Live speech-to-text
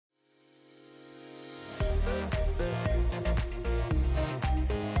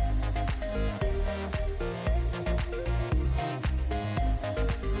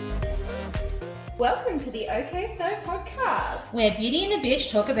Welcome to the OK So podcast. Where Beauty and the Bitch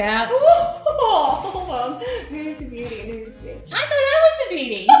talk about... Oh, hold on. Who's the beauty and who's the bitch? I thought I was the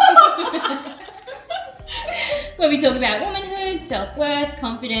beauty. Where we talk about womanhood, self-worth,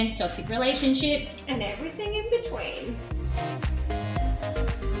 confidence, toxic relationships. And everything in between.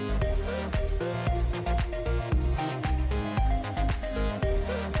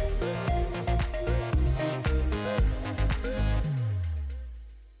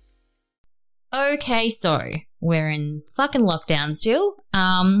 Okay, so we're in fucking lockdown still.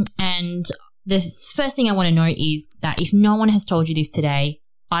 And the first thing I want to note is that if no one has told you this today,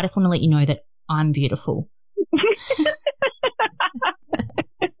 I just want to let you know that I'm beautiful.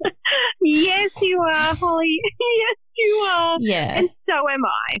 Yes, you are, Holly. Yes, you are. Yeah. And so am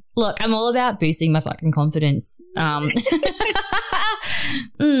I. Look, I'm all about boosting my fucking confidence. How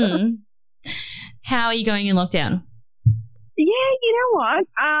are you going in lockdown? Yeah, you know what?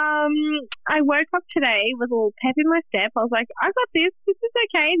 I woke up today with a little pep in my step. I was like, I got this. This is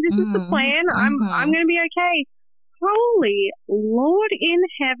okay. This is the plan. I'm going to be okay. Holy Lord in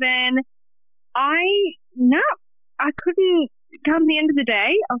heaven. I couldn't come the end of the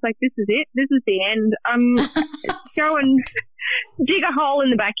day. I was like, this is it. This is the end. Go and dig a hole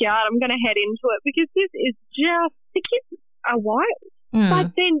in the backyard. I'm going to head into it because this is just, the kids are wild.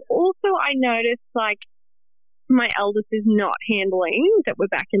 But then also I noticed, like, my eldest is not handling that we're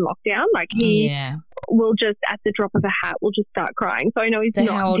back in lockdown. Like, he will just, at the drop of a hat, will just start crying. So I know he's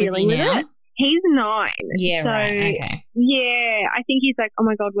not dealing with it. He's 9. Yeah, so, right. Okay. Yeah, I think he's like, oh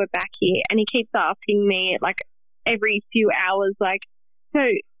my God, we're back here. And he keeps asking me, like, every few hours, like,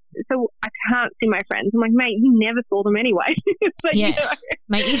 so I can't see my friends. I'm like, mate, you never saw them anyway. But, yeah. You know,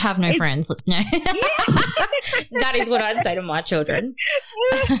 mate, you have no friends. No. That is what I'd say to my children.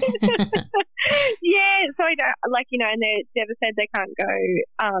 Yeah, so I don't, like, you know, and Deva said they can't go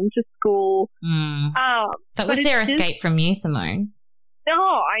to school. That was their escape from you, Simone.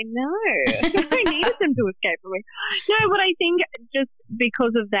 Oh, I know. I needed them to escape from me. No, but I think just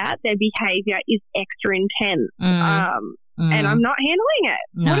because of that, their behaviour is extra intense. And I'm not handling it.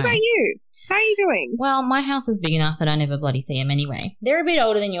 No. What about you? How are you doing? Well, my house is big enough that I never bloody see them anyway. They're a bit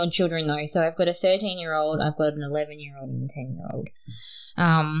older than your children, though. So I've got a 13-year-old, I've got an 11-year-old and a 10-year-old.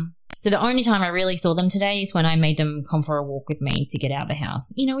 So the only time I really saw them today is when I made them come for a walk with me to get out of the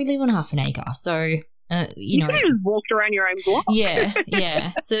house. You know, we live on half an acre, so... you know, could have just walked around your own block. Yeah.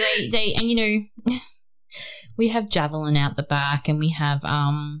 So they and you know, we have javelin out the back, and we have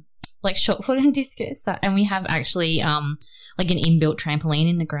like shot put and discus and we have actually like an inbuilt trampoline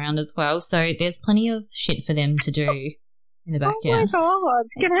in the ground as well. So there's plenty of shit for them to do in the backyard. Oh my God!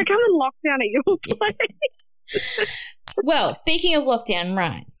 Can I come and lock down at your place? Well, speaking of lockdown,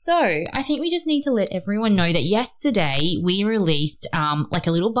 right, so I think we just need to let everyone know that yesterday we released like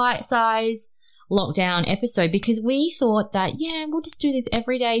a little bite-size lockdown episode because we thought that, we'll just do this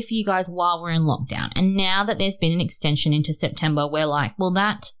every day for you guys while we're in lockdown. And now that there's been an extension into September, we're like, well,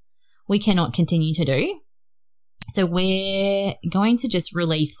 that we cannot continue to do. So we're going to just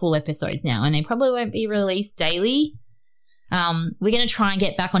release full episodes now, and they probably won't be released daily. We're going to try and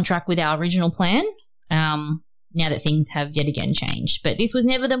get back on track with our original plan now that things have yet again changed. But this was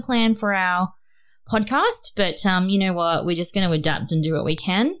never the plan for our podcast. But you know what? We're just going to adapt and do what we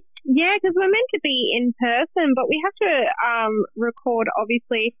can. Yeah, because we're meant to be in person, but we have to record,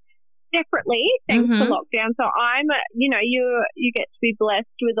 obviously, separately thanks to lockdown. So I'm, you know, you get to be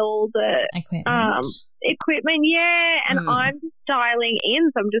blessed with all the equipment, and I'm just dialing in.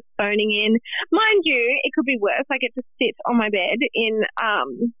 So I'm just phoning in. Mind you, it could be worse. I get to sit on my bed in,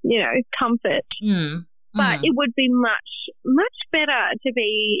 you know, comfort. But it would be much, much better to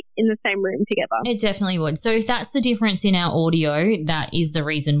be in the same room together. It definitely would. So if that's the difference in our audio, that is the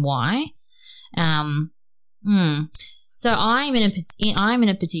reason why. So I'm in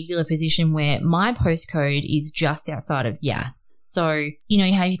a particular position where my postcode is just outside of Yass. So, you know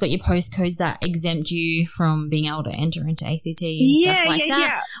how you've got your postcodes that exempt you from being able to enter into ACT and stuff like that?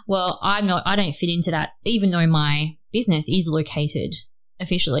 Yeah. Well, I don't fit into that, even though my business is located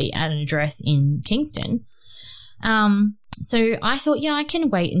officially at an address in Kingston. So I thought, I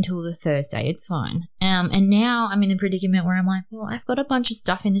can wait until the Thursday. It's fine. And now I'm in a predicament where I'm like, well, I've got a bunch of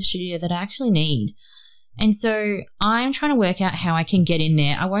stuff in the studio that I actually need. And so I'm trying to work out how I can get in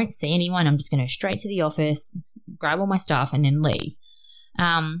there. I won't see anyone. I'm just going to go straight to the office, grab all my stuff, and then leave.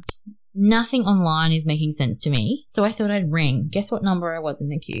 Nothing online is making sense to me. So I thought I'd ring. Guess what number I was in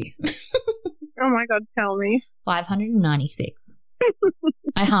the queue? Oh, my God, tell me. 596.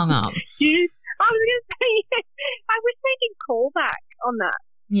 I hung up. I was going to say, I wish they could call back on that.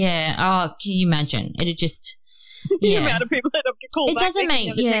 Yeah. Oh, can you imagine? It'd just... The amount of people that have to call back. It doesn't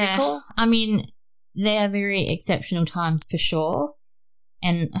make... Yeah. I mean, they are very exceptional times for sure.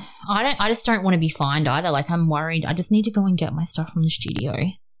 And I just don't want to be fined either. Like, I'm worried. I just need to go and get my stuff from the studio.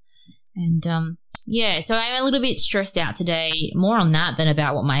 And, yeah, so I'm a little bit stressed out today, more on that than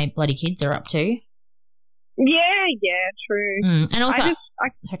about what my bloody kids are up to. Yeah, true. And also,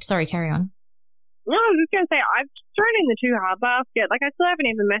 sorry, carry on. No, I was just going to say, I've thrown in the too hard basket. Like, I still haven't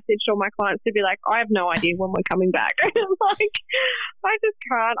even messaged all my clients to be like, I have no idea when we're coming back. Like, I just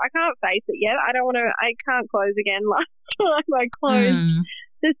can't. I can't face it yet. I can't close again. Last time I closed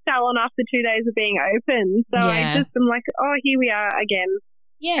the salon after 2 days of being open. So I just am like, oh, here we are again.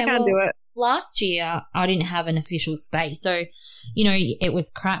 Yeah, I can't do it. Last year, I didn't have an official space. So, you know, it was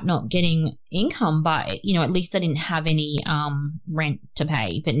crap not getting income, but, you know, at least I didn't have any rent to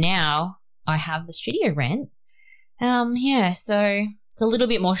pay. But now I have the studio rent. Yeah, so it's a little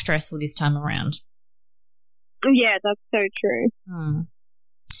bit more stressful this time around. Yeah, that's so true.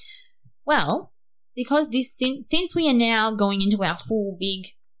 Well, because since we are now going into our full big,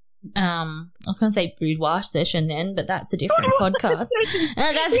 I was going to say boudoir session then, but that's a different podcast.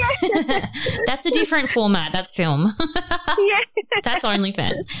 That's a different format. That's film. That's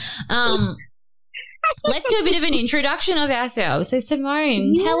OnlyFans. Let's do a bit of an introduction of ourselves. So,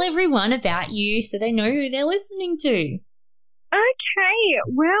 Simone, tell everyone about you so they know who they're listening to. Okay,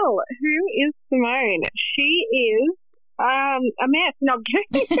 well, who is Simone? She is a mess. No, I'm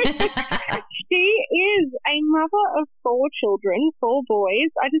kidding. She is a mother of 4 children, 4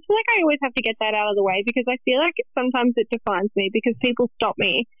 boys. I just feel like I always have to get that out of the way because I feel like sometimes it defines me because people stop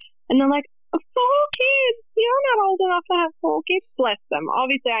me and they're like, 4 kids, you're not old enough to have 4 kids. Bless them.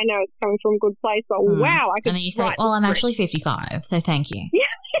 Obviously, I know it's coming from a good place, but wow. And then you say, well, I'm actually 55, so thank you. Yeah.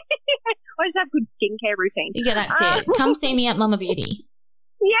 I just have good skincare routine. Yeah, that's it. Come see me at Mama Beauty.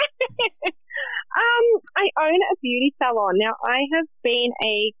 Yeah. I own a beauty salon. Now, I have been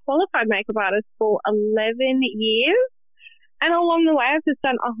a qualified makeup artist for 11 years. And along the way, I've just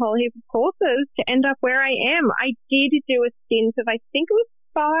done a whole heap of courses to end up where I am. I did do a stint of, I think it was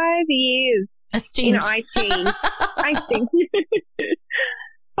 5 years. A stint. In IT. I think.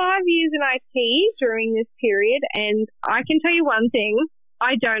 5 years in IT during this period. And I can tell you one thing.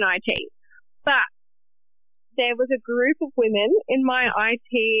 I don't IT. But there was a group of women in my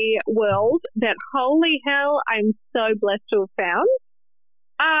IT world that, holy hell, I'm so blessed to have found.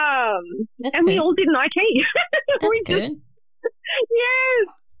 That's and good. we all did an IT. That's good. Yes.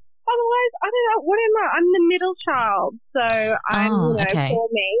 Otherwise, I don't know. What am I? I'm the middle child. So I'm, okay. Poor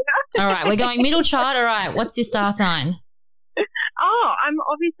me. All right, we're going middle child. All right, what's your star sign? Oh, I'm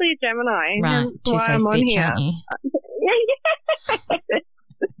obviously a Gemini. Right, two-faced bitch, aren't you?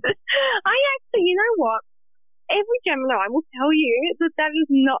 I actually, you know what? Every Gemini will tell you that is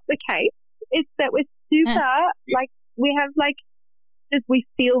not the case. It's that we're super, we have, we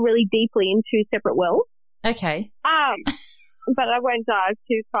feel really deeply in 2 separate worlds. Okay. But I won't dive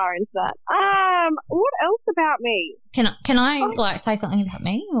too far into that. What else about me? Can I say something about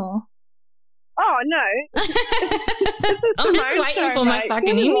me, or? Oh, no. I'm just waiting for my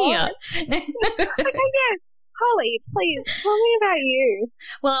fucking in here. Okay, yes. Holly, please, tell me about you.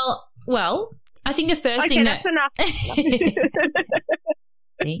 Well, I think the first thing that's enough.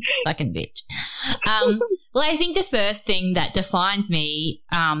 See, fucking bitch. Well, I think the first thing that defines me,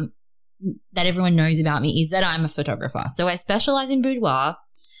 that everyone knows about me, is that I'm a photographer. So I specialize in boudoir,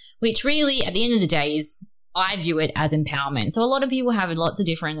 which really, at the end of the day, I view it as empowerment. So a lot of people have lots of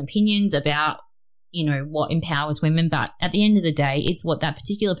different opinions about, you know, what empowers women, but at the end of the day, it's what that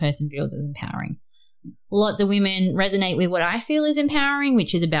particular person feels is empowering. Lots of women resonate with what I feel is empowering,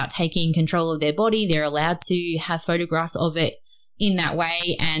 which is about taking control of their body. They're allowed to have photographs of it in that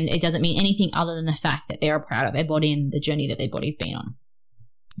way, and it doesn't mean anything other than the fact that they're proud of their body and the journey that their body's been on.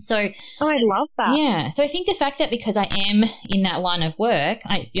 So, I love that. Yeah. So I think the fact that because I am in that line of work,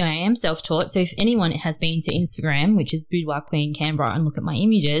 I am self-taught. So if anyone has been to Instagram, which is Boudoir Queen Canberra, and look at my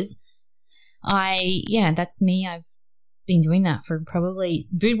images, that's me. I've been doing that for probably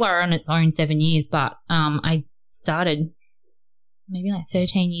boudoir on its own 7 years, but I started maybe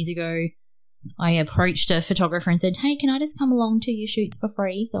 13 years ago. I approached a photographer and said, hey, can I just come along to your shoots for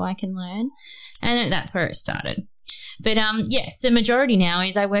free so I can learn? And that's where it started. But yes, the majority now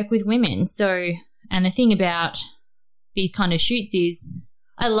is I work with women. So, and the thing about these kind of shoots is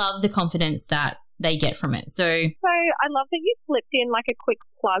I love the confidence that they get from it. So I love that you slipped in a quick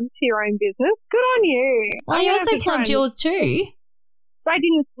plug to your own business. Good on you. Well, you also plugged yours too. I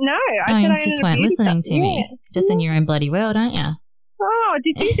didn't know. You just weren't listening to me. Just in your own bloody world, aren't you? Oh,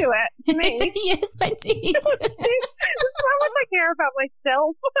 did you do it? Me? Yes, I did. How much I care about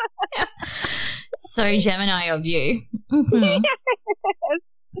myself. So Gemini of you. Mm-hmm.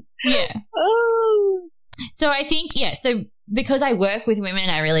 Yes. Yeah. Oh. So I think, so because I work with women,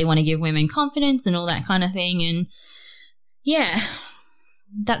 I really want to give women confidence and all that kind of thing. And yeah,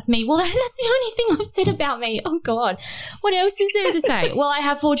 that's me. Well, that's the only thing I've said about me. Oh, God. What else is there to say? Well, I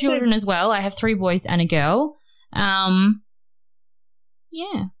have 4 children as well. I have 3 boys and a girl.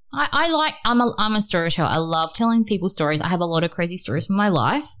 Yeah. I'm a storyteller. I love telling people stories. I have a lot of crazy stories from my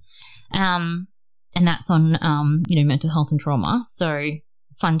life. And that's on, mental health and trauma. So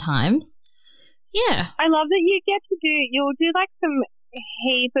fun times. Yeah. I love that you'll do like some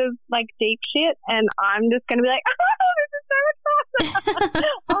heap of like deep shit and I'm just going to be like, oh, this is so much fun.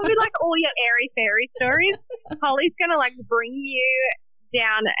 I'll be like all your airy fairy stories. Holly's going to like bring you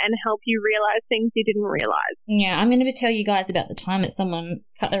down and help you realize things you didn't realize. Yeah, I'm going to tell you guys about the time that someone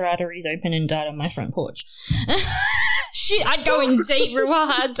cut their arteries open and died on my front porch. Shit, I'd go in deep real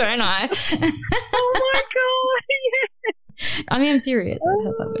hard, don't I? Oh my God. Yeah. I mean, I'm serious. That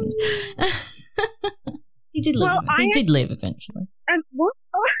has happened. He did live. Well, he did live eventually. And what?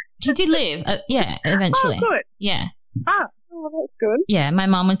 Oh. He did live. Eventually. Oh, good. Yeah. Oh, that's good. Yeah, my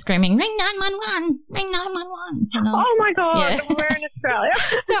mum was screaming, "Ring 911! Ring 911!" Oh my God, Yeah. we're in Australia.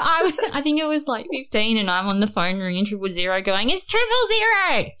 So I think it was like 15, and I'm on the phone ringing 000, going, "It's 000."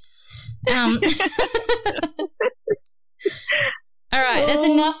 All right, that's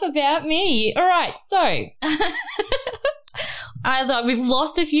enough about me. All right, so either we've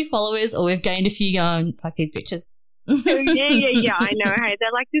lost a few followers or we've gained a few going, fuck these bitches. Yeah, I know. Hey,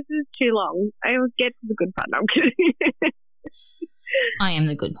 they're like, this is too long. I will get to the good part. No, I'm kidding. I am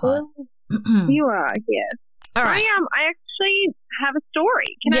the good part. You are, yes. All right. I actually have a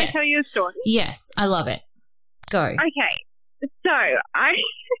story. Can I tell you a story? Yes, I love it. Go. Okay. So, I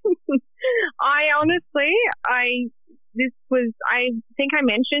honestly, I think I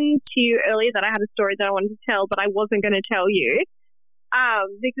mentioned to you earlier that I had a story that I wanted to tell, but I wasn't going to tell you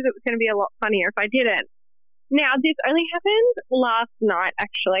because it was going to be a lot funnier if I didn't. Now, this only happened last night,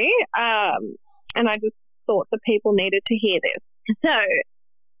 actually, and I just thought the people needed to hear this. So,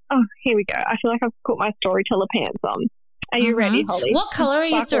 here we go. I feel like I've put my storyteller pants on. Are you ready, Holly? What colour are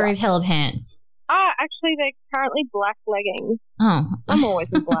your storyteller pants? Actually, they're currently black leggings. Oh. I'm always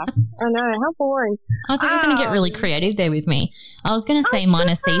in black. I know, how boring. I thought you were going to get really creative there with me. I was going to say mine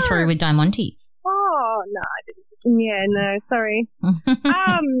are see-through with diamantes. Oh, no, I didn't. Yeah, no, sorry.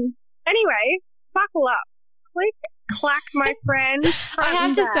 Anyway, buckle up. Click, clack, my friend. I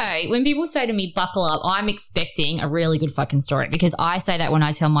have to say, when people say to me, buckle up, I'm expecting a really good fucking story because I say that when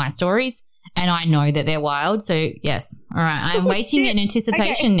I tell my stories and I know that they're wild. So, yes. All right. I'm waiting in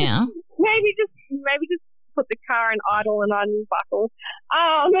anticipation now. Maybe just put the car in idle and unbuckle.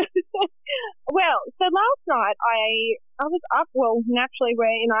 Well, so last night I was up. Well, naturally we're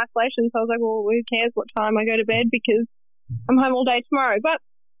in isolation, so I was like, well, who cares what time I go to bed because I'm home all day tomorrow. But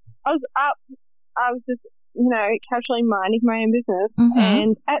I was up. I was just, casually minding my own business. Mm-hmm.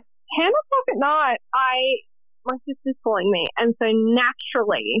 And at 10 o'clock at night, my sister's calling me. And so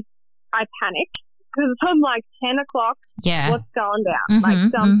naturally I panic because I'm like 10 o'clock. Yeah. What's going down? Like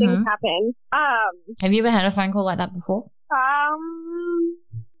something's happened. Have you ever had a phone call like that before? No.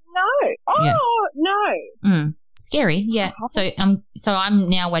 Oh, yeah. No. Scary. Yeah. So I'm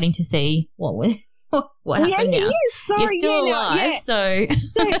now waiting to see what happened now. Sorry, you're still alive, so at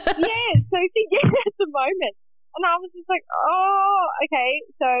the moment. And I was just like, oh, okay.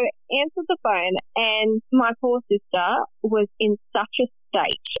 So answered the phone and my poor sister was in such a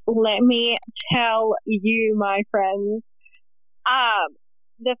state. Let me tell you, my friends.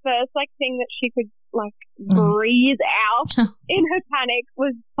 The first thing that she could breathe out in her panic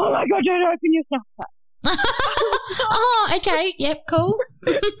was, oh my God, don't open your Snapchat. Oh, okay. Yep, cool.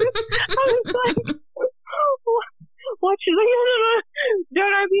 I was like, what? She's like, no,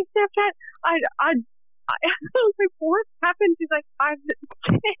 don't open your Snapchat. I was like, what happened? She's like, I've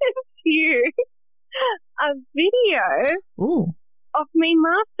sent you a video of me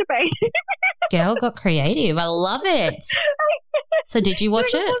masturbating. Girl got creative. I love it. So did you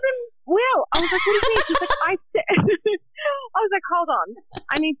watch it? Well, I was like, what do you mean? She's like, I was like, hold on.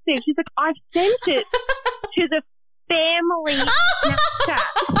 I need to see. She's like, I sent it to the family Snapchat.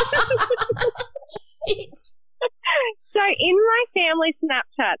 So in my family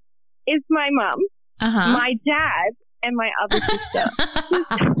Snapchat is my mum, my dad, and my other sister.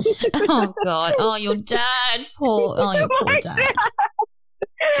 Oh, God. Oh, your dad. Your poor dad.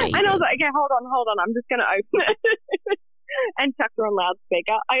 And I was like, okay, hold on. I'm just going to open it. And chucked her on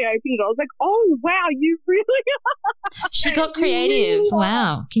loudspeaker. I opened it. I was like, oh, wow, you really are. She got creative.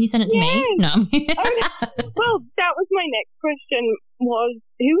 Wow. Can you send it to me? No. Well, that was my next question was,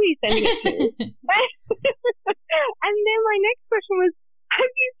 who are you sending it to? And then my next question was,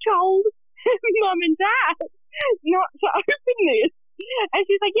 have you told Mum and Dad not to open this? And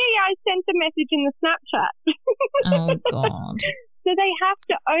she's like, yeah, I sent a message in the Snapchat. Oh, God. So they have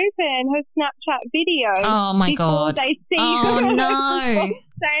to open her Snapchat video. Oh, my before God. they see Oh, her no.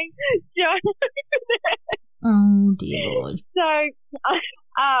 saying, don't open it. Oh, dear Lord. So,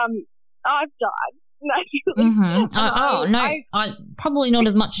 I've died, naturally. Mm-hmm. No, probably not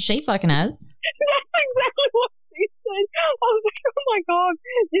as much as she fucking has. That's exactly what she said. I was like, oh my God,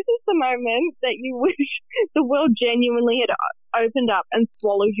 this is the moment that you wish the world genuinely had opened up and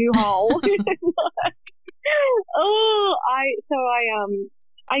swallowed you whole.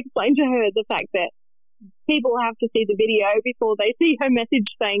 I explained to her the fact that people have to see the video before they see her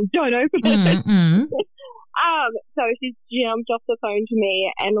message saying, don't open it. Mm-hmm. So she jumped off the phone to me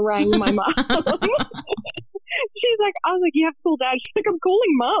and rang my mum. She's like, I was like, you have to call Dad. She's like, I'm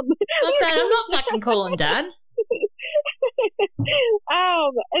calling Mum. Okay, I'm not fucking calling Dad.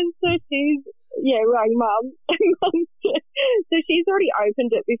 And so she's, rang Mum. So she's already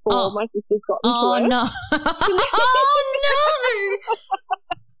opened it before my sister's gotten to it. No. Oh, no.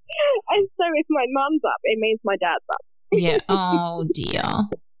 And so if my mum's up, it means my dad's up. Yeah. Oh, dear.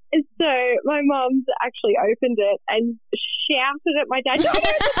 And so my mum's actually opened it and shouted at my dad, don't open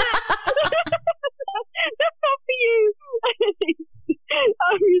that! That's not for you. I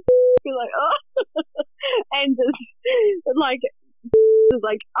was like, oh. And just, like,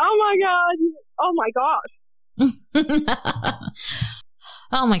 oh my gosh.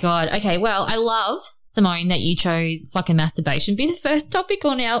 Oh my God. Okay, well, I love, Simone, that you chose fucking masturbation be the first topic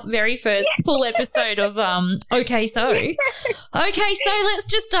on our very first full episode of Okay So. Okay, so let's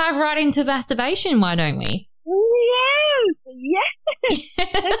just dive right into masturbation, why don't we? Yes. Let's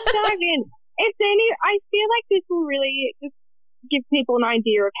dive in. I feel like this will really just give people an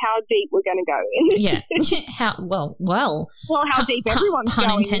idea of how deep we're going to go in. Yeah. How deep everyone's pun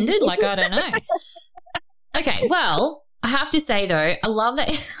going. intended? Like, I don't know. Okay, well, I have to say though, I love that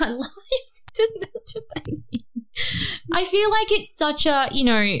your sister's masturbating. I feel like it's such a,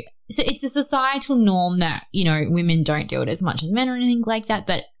 it's a societal norm that, women don't do it as much as men or anything like that.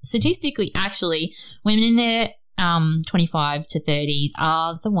 But statistically, actually, women in their 25 to 30s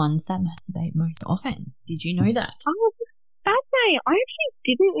are the ones that masturbate most often. Did you know that? Oh, fascinating. I actually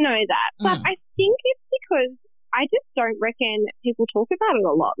didn't know that. But I think it's because I just don't reckon people talk about it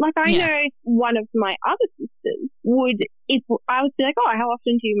a lot. Like, I know one of my other sisters if I would be like, oh, how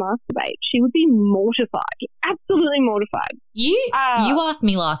often do you masturbate? She would be mortified. Absolutely mortified. You asked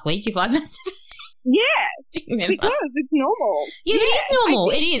me last week if I masturbate. Yeah. Do you remember? Because it's normal. Yeah, but it is normal.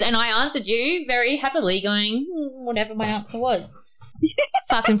 It is. And I answered you very happily going, whatever my answer was.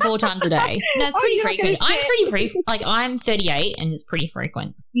 Fucking 4 times a day. No, it's pretty frequent. I'm 38 and it's pretty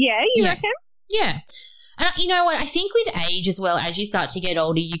frequent. Yeah, you reckon? Yeah. And you know what? I think with age as well, as you start to get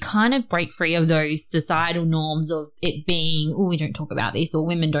older, you kind of break free of those societal norms of it being, oh, we don't talk about this, or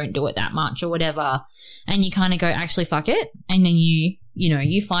women don't do it that much or whatever. And you kind of go, actually, fuck it. And then you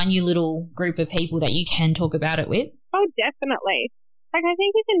find your little group of people that you can talk about it with. Oh, definitely. Like, I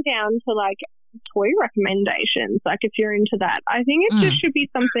think even down to like toy recommendations, like if you're into that, I think it just should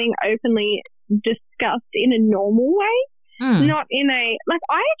be something openly discussed in a normal way. Not in a, like,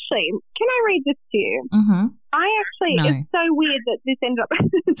 can I read this to you? Mm-hmm. It's so weird that this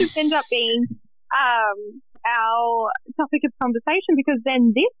ended up being our topic of conversation, because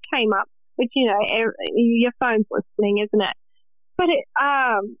then this came up, which, your phone's listening, isn't it? But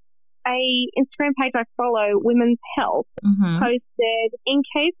a Instagram page I follow, Women's Health, posted, in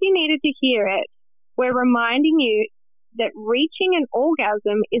case you needed to hear it, we're reminding you that reaching an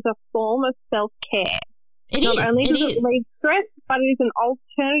orgasm is a form of self-care. Not only does it relieve stress, but it is an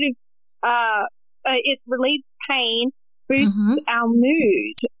alternative. It relieves pain, boosts our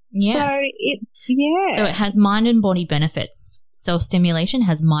mood. Yes. So it has mind and body benefits. Self-stimulation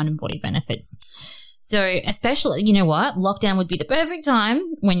has mind and body benefits. So especially, you know what, lockdown would be the perfect time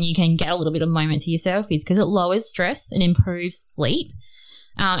when you can get a little bit of moment to yourself, is because it lowers stress and improves sleep.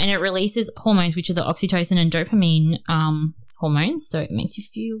 And it releases hormones, which are the oxytocin and dopamine hormones. So it makes you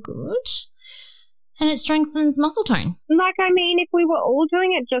feel good. And it strengthens muscle tone. Like, I mean, if we were all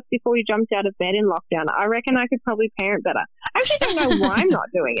doing it just before we jumped out of bed in lockdown, I reckon I could probably parent better. I actually don't know why I'm not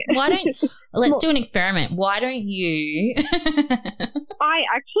doing it. Let's do an experiment. Why don't you? I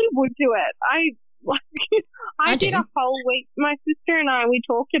actually would do it. I did a whole week. My sister and I, we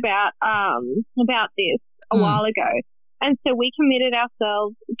talked about this a while ago. And so we committed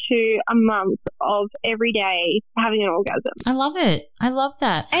ourselves to a month of every day having an orgasm. I love it. I love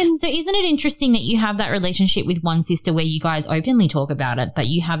that. And so isn't it interesting that you have that relationship with one sister where you guys openly talk about it, but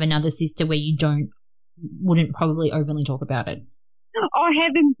you have another sister where you wouldn't probably openly talk about it? Oh,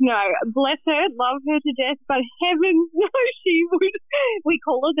 heavens no. Bless her, love her to death, but heavens no, she would. We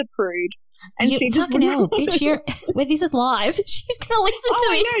call her the prude. And you she just fucking hell, bitch, well, this is live. She's going to listen to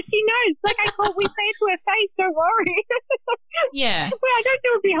this. Oh, no, she knows. Like, we say it to her face, don't worry. Yeah. Well, I don't do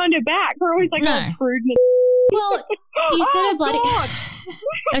it behind her back. We're always like, No. oh, prude. Well, you said Oh, a bloody... God.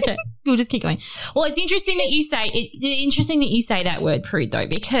 Okay, we'll just keep going. Well, it's interesting that you say that word prude, though,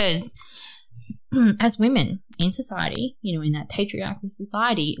 because as women in society, you know, in that patriarchal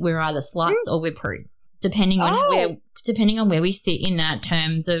society, we're either sluts or we're prudes, depending on where we sit in that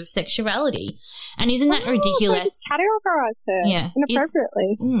terms of sexuality. And isn't that ridiculous? So you categorize her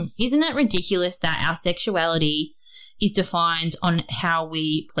inappropriately. Isn't that ridiculous that our sexuality is defined on how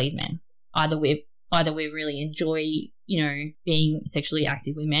we please men? Either we really enjoy, you know, being sexually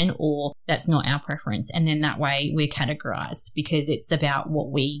active with men, or that's not our preference. And then that way we're categorized because it's about what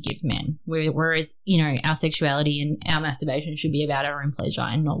we give men. Whereas, you know, our sexuality and our masturbation should be about our own pleasure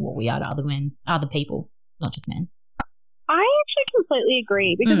and not what we are to other people, not just men. I actually completely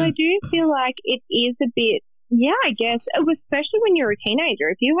agree because I do feel like it is a bit, I guess, especially when you're a teenager.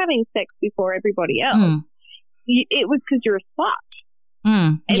 If you're having sex before everybody else, it was because you're a slut.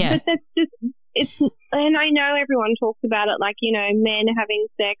 But that's just... and I know everyone talks about it like, you know, men having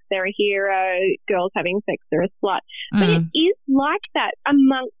sex, they're a hero, girls having sex, they're a slut. But it is like that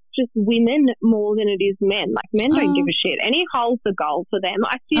amongst just women more than it is men. Like, men don't give a shit. Any hole's the goal for them.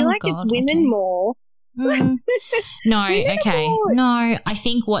 I feel it's women more. No, okay. No, I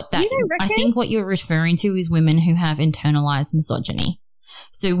think what you're referring to is women who have internalized misogyny.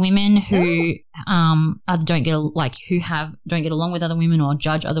 So women who don't get along with other women or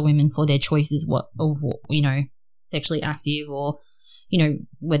judge other women for their choices, you know, sexually active, or, you know,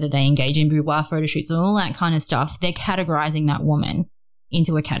 whether they engage in boudoir photo shoots or all that kind of stuff, they're categorizing that woman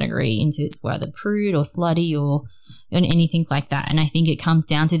into a category, into it's either prude or slutty or anything like that. And I think it comes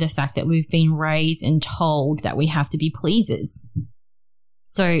down to the fact that we've been raised and told that we have to be pleasers.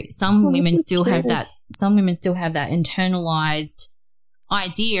 So some women still have that internalized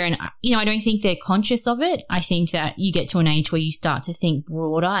idea, and, you know, I don't think they're conscious of it. I think that you get to an age where you start to think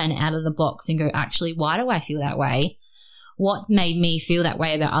broader and out of the box and go, actually, why do I feel that way? What's made me feel that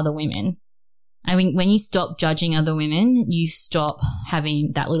way about other women? I mean, when you stop judging other women, you stop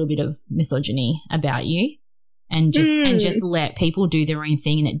having that little bit of misogyny about you, and just let people do their own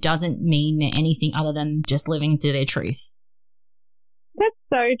thing, and it doesn't mean they're anything other than just living to their truth. That's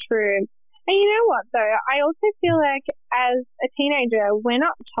so true. And you know what, though? I also feel like as a teenager, we're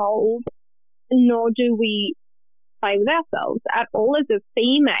not told, nor do we play with ourselves at all as a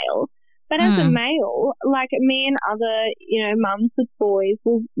female. But as a male, like me and other, you know, mums with boys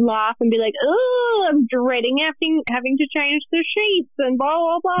will laugh and be like, oh, I'm dreading having to change the sheets and blah,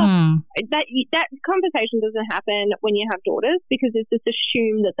 blah, blah. That conversation doesn't happen when you have daughters, because it's just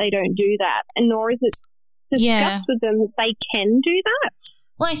assumed that they don't do that. And nor is it discussed with them that they can do that.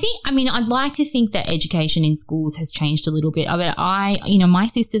 Well, I'd like to think that education in schools has changed a little bit. But my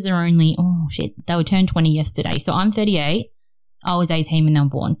sisters are only, they were turned 20 yesterday. So I'm 38. I was 18 when they were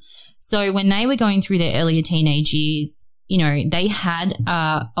born. So when they were going through their earlier teenage years, you know, they had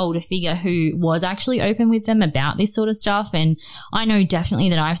an older figure who was actually open with them about this sort of stuff. And I know definitely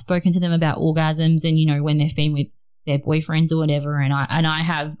that I've spoken to them about orgasms and, you know, when they've been with their boyfriends or whatever. And I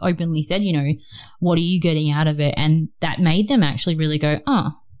have openly said, you know, what are you getting out of it? And that made them actually really go,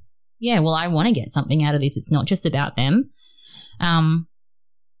 oh, yeah, well, I want to get something out of this. It's not just about them.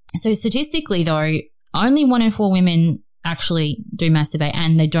 So statistically, though, only 1 in 4 women actually do masturbate,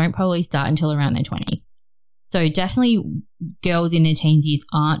 and they don't probably start until around their 20s. So definitely girls in their teens years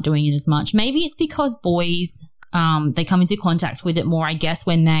aren't doing it as much. Maybe it's because boys, they come into contact with it more, I guess,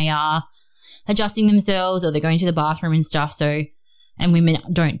 when they are adjusting themselves or they're going to the bathroom and stuff. So,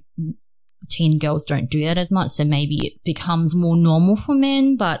 and teen girls don't do that as much. So maybe it becomes more normal for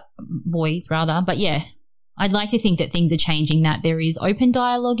men, but boys rather. But yeah, I'd like to think that things are changing, that there is open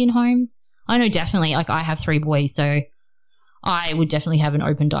dialogue in homes. I know definitely, like, I have 3 boys, so I would definitely have an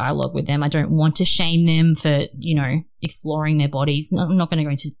open dialogue with them. I don't want to shame them for, you know, exploring their bodies. I'm not going to go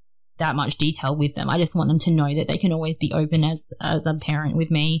into that much detail with them. I just want them to know that they can always be open as a parent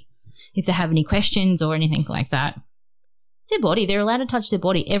with me if they have any questions or anything like that. It's their body. They're allowed to touch their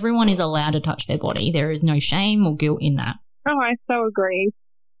body. Everyone is allowed to touch their body. There is no shame or guilt in that. Oh, I so agree.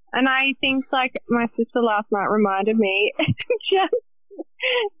 And I think, like, my sister last night reminded me,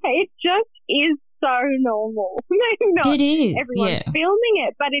 it just is so normal. Maybe not it is, everyone's filming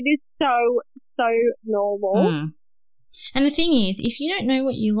it, but it is so normal. And the thing is, if you don't know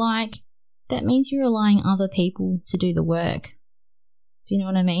what you like, that means you're relying on other people to do the work. Do you know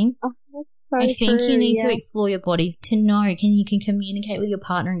what I mean? I think true, you need yeah. to explore your bodies to know. You can communicate with your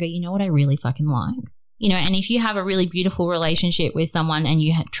partner and go, you know what I really fucking like? You know, and if you have a really beautiful relationship with someone and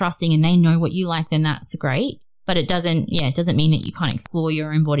you're trusting and they know what you like, then that's great. But it doesn't mean that you can't explore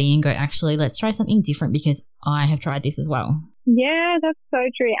your own body and go, actually, let's try something different because I have tried this as well. Yeah, that's so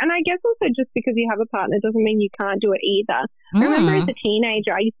true. And I guess also just because you have a partner doesn't mean you can't do it either. I remember as a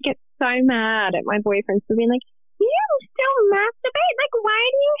teenager, I used to get so mad at my boyfriends for being like, you still masturbate? Like, why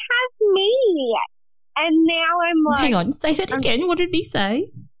do you have me? And now I'm like... Hang on, say that again. What did he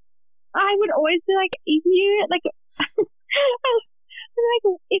say? I would always be like, if you, like...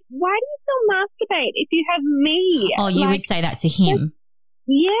 why do you still masturbate if you have me? Oh, you would say that to him.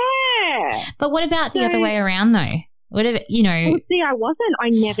 Yeah. But what about the other way around, though? Whatever, you know. Well, see, I wasn't. I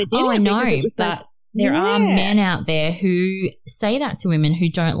never did. Oh, I know. But like, there are men out there who say that to women who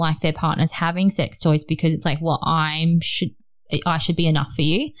don't like their partners having sex toys because it's like, well, I should be enough for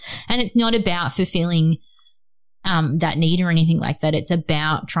you. And it's not about fulfilling that need or anything like that. It's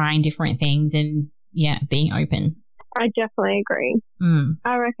about trying different things and, being open. I definitely agree.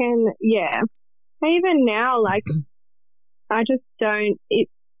 I reckon, even now, like, I just don't,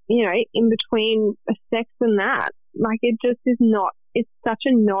 in between sex and that, like, it just is not, it's such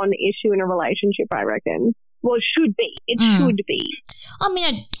a non-issue in a relationship, I reckon. Well, it should be. It should be. I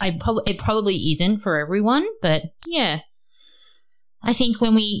mean, it probably isn't for everyone, but yeah. I think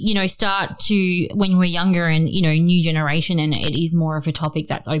when we, when we're younger and, new generation and it is more of a topic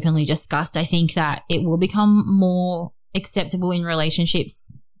that's openly discussed, I think that it will become more acceptable in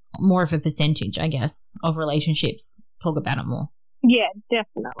relationships, more of a percentage, I guess, of relationships talk about it more. Yeah,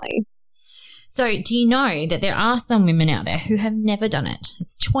 definitely. So do you know that there are some women out there who have never done it?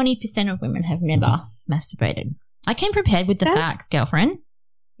 It's 20% of women have never masturbated. I came prepared with the facts, girlfriend.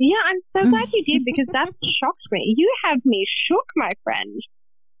 Yeah, I'm so glad you did because that shocked me. You have me shook, my friend.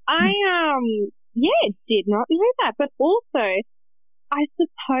 I, did not know that. But also, I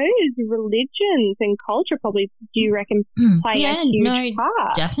suppose religions and culture probably, do you reckon, play a huge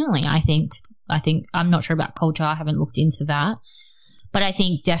part? Definitely. I think I'm not sure about culture. I haven't looked into that. But I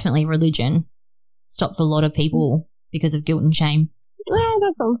think definitely religion stops a lot of people because of guilt and shame. Well,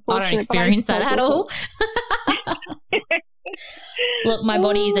 that's unfortunate. I don't experience that at all. Look, my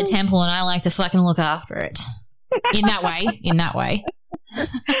body is a temple and I like to fucking look after it. In that way.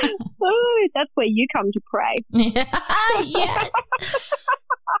 Oh, that's where you come to pray. Yes.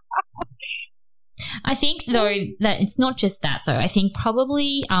 I think, though, that it's not just that, though. I think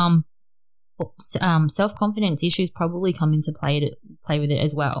probably self-confidence issues probably come into play with it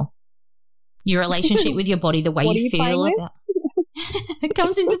as well. Your relationship with your body, the way you feel about it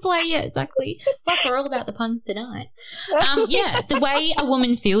comes into play. Yeah, exactly. Fuck, we're all about the puns tonight. The way a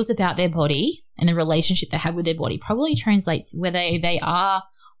woman feels about their body and the relationship they have with their body probably translates whether they are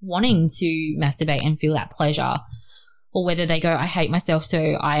wanting to masturbate and feel that pleasure, or whether they go, I hate myself, so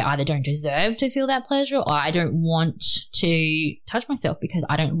I either don't deserve to feel that pleasure or I don't want to touch myself because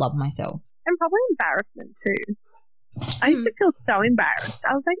I don't love myself. And probably embarrassment too. I used to feel so embarrassed.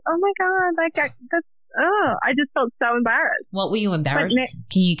 I was like, oh my God, I just felt so embarrassed. What were you embarrassed?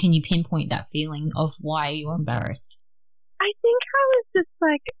 Can you pinpoint that feeling of why you were embarrassed? I think I was just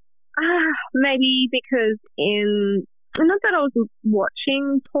like, maybe because not that I was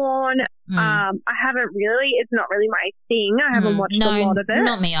watching porn. I haven't really, it's not really my thing. I haven't watched a lot of it.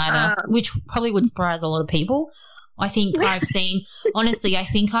 Not me either, which probably would surprise a lot of people. I think I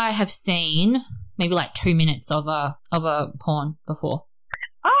think I have seen maybe like 2 minutes of a porn before.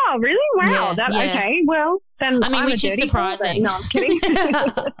 Oh, really? Wow. Okay. Well, then which is surprising. No, I'm kidding.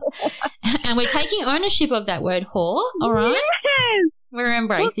 And we're taking ownership of that word, whore. All right. Yes. We're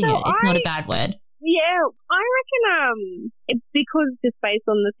embracing it. It's not a bad word. Yeah, I reckon it's because just based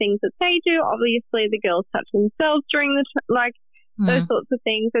on the things that they do, obviously the girls touch themselves during those sorts of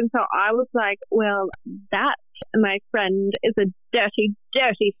things. And so I was like, well, that, my friend, is a dirty,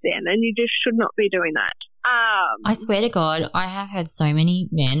 dirty sin and you just should not be doing that. I swear to God, I have had so many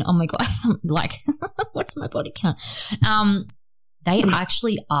men, oh my God, like, what's my body count? They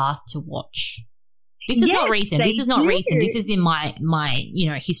actually asked to watch. This is not recent. This is not recent. This is in my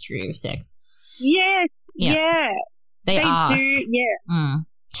history of sex. Yes. Yeah. They ask. Do, yeah.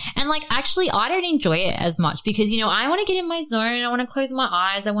 And actually, I don't enjoy it as much because, I want to get in my zone. I want to close my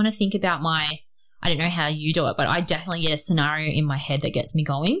eyes. I want to think about I don't know how you do it, but I definitely get a scenario in my head that gets me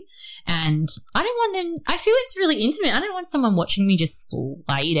going. And I don't want them, I feel it's really intimate. I don't want someone watching me just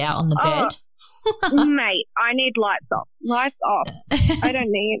laid out on the bed. Mate, I need lights off. Lights off. I don't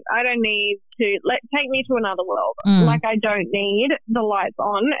need to, take me to another world. I don't need the lights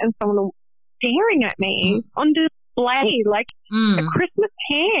on and someone staring at me on display. display, like a Christmas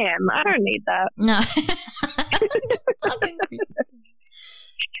ham. I don't need that. No. Fucking Christmas.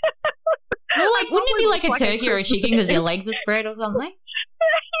 Well, like, wouldn't it be like a turkey or a chicken because your legs are spread or something?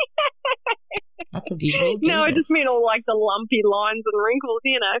 That's a visual. Jesus. No, I just mean all like the lumpy lines and wrinkles,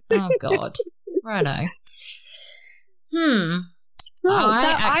 you know. Oh God, righto.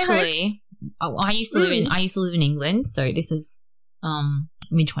 I used to live in England, so this was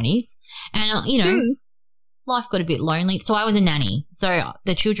mid-20s, and you know, life got a bit lonely. So I was a nanny. So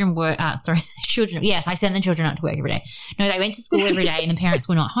the children were yes, I sent the children out to work every day. No, they went to school every day, and the parents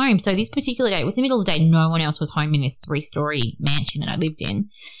were not home. So this particular day, it was the middle of the day. No one else was home in this 3-story mansion that I lived in,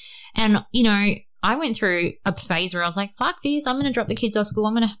 and you know, I went through a phase where I was like, fuck this, I'm going to drop the kids off school.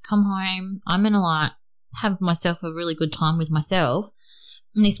 I'm going to come home. I'm going to like have myself a really good time with myself.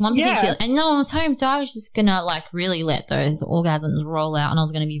 And this one particular, and no one was home. So I was just going to like really let those orgasms roll out, and I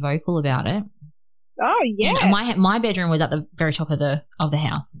was going to be vocal about it. Oh, yeah. And my bedroom was at the very top of the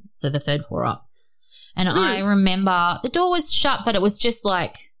house. So the 3rd floor up. And I remember the door was shut, but it was just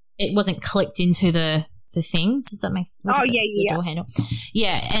like, it wasn't clicked into the thing. Does that make sense? The door handle.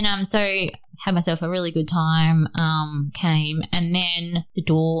 Yeah. And so had myself a really good time, came, and then the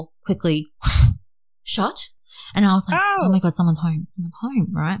door quickly shut. And I was like, oh my God, someone's home,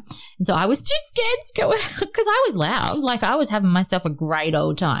 right? And so I was too scared to go because I was loud. Like I was having myself a great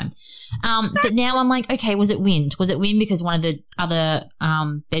old time. But now I'm like, okay, was it wind? Was it wind because one of the other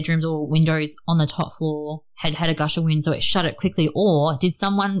bedrooms or windows on the top floor had a gush of wind, so it shut it quickly? Or did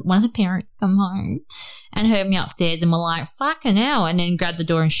one of the parents come home and heard me upstairs and were like, fucking hell, and then grabbed the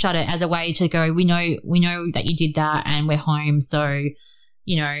door and shut it as a way to go, we know that you did that and we're home, so,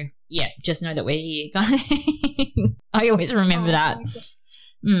 you know, yeah, just know that we're here. I always remember that.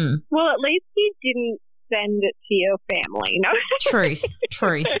 Well, at least you didn't send it to your family, no? Truth.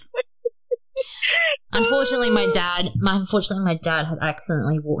 Unfortunately, my dad had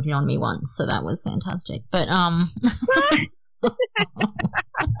accidentally walked in on me once, so that was fantastic. But all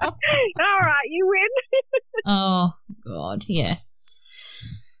right, you win. Oh God, yeah.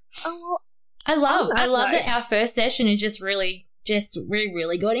 Oh, I love that our first session is we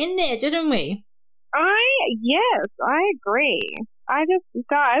really got in there, didn't we? Yes, I agree.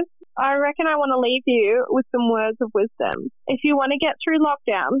 Guys, I reckon I want to leave you with some words of wisdom. If you want to get through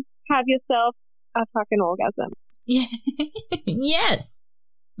lockdown, have yourself a fucking orgasm. Yeah. Yes.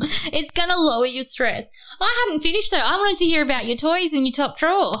 It's going to lower your stress. I hadn't finished though. I wanted to hear about your toys in your top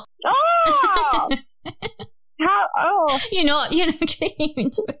drawer. Oh! You're not getting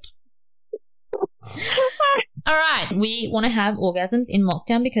into it. All right. We want to have orgasms in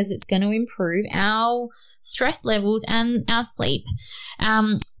lockdown because it's going to improve our stress levels and our sleep.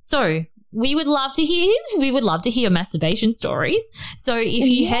 So we would love to hear masturbation stories. So if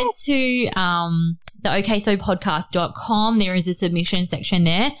you head to the OKSoPodcast.com, there is a submission section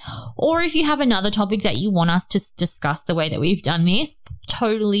there. Or if you have another topic that you want us to discuss the way that we've done this,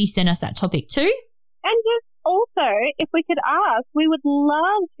 totally send us that topic too. And just also, if we could ask, we would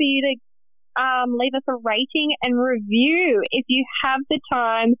love for you to leave us a rating and review. If you have the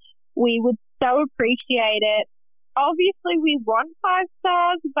time, we would so appreciate it. Obviously, we want 5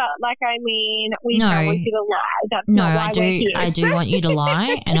 stars, but we don't want you to lie. That's not why we're here. I do want you to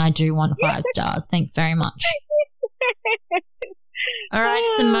lie, and I do want 5 stars. Thanks very much. All right,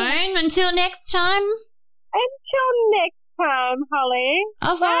 Simone, until next time. Until next time, Holly.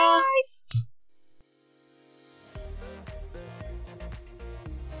 Au revoir. Bye.